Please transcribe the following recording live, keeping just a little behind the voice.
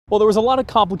Well, there was a lot of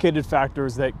complicated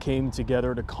factors that came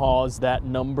together to cause that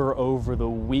number over the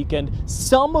weekend.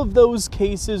 Some of those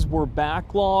cases were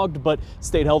backlogged, but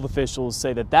state health officials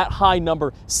say that that high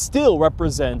number still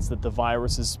represents that the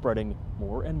virus is spreading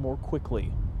more and more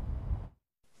quickly.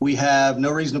 We have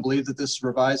no reason to believe that this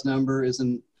revised number is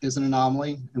an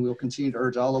anomaly, and we will continue to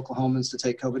urge all Oklahomans to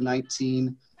take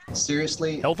COVID-19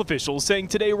 seriously. Health officials saying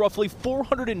today roughly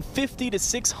 450 to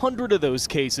 600 of those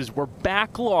cases were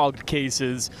backlogged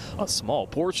cases, a small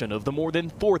portion of the more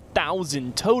than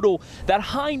 4,000 total. That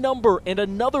high number and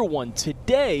another one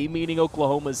today, meaning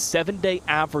Oklahoma's 7-day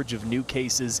average of new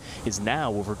cases is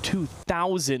now over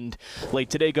 2,000. Late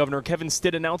today, Governor Kevin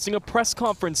Stitt announcing a press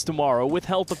conference tomorrow with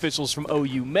health officials from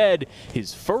OU Med,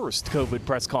 his first COVID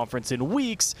press conference in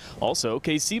weeks. Also,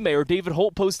 KC Mayor David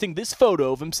Holt posting this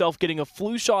photo of himself getting a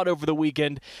flu shot over the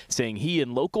weekend, saying he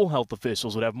and local health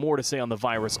officials would have more to say on the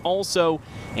virus also.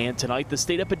 And tonight, the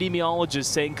state epidemiologist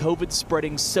saying COVID's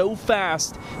spreading so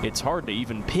fast, it's hard to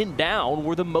even pin down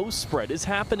where the most spread is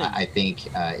happening. I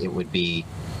think it would be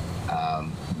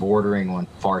bordering on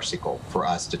farcical for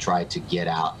us to try to get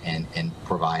out and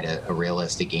provide a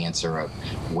realistic answer of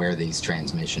where these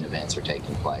transmission events are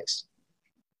taking place.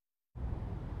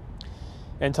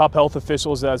 And top health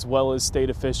officials as well as state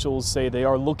officials say they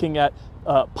are looking at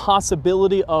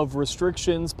possibility of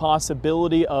restrictions,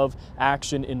 possibility of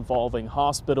action involving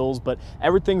hospitals, but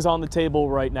everything's on the table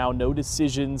right now. No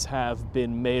decisions have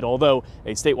been made, although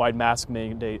a statewide mask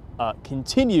mandate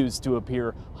continues to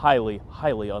appear highly,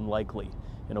 highly unlikely.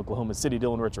 In Oklahoma City,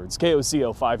 Dylan Richards,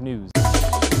 KOCO 5 News.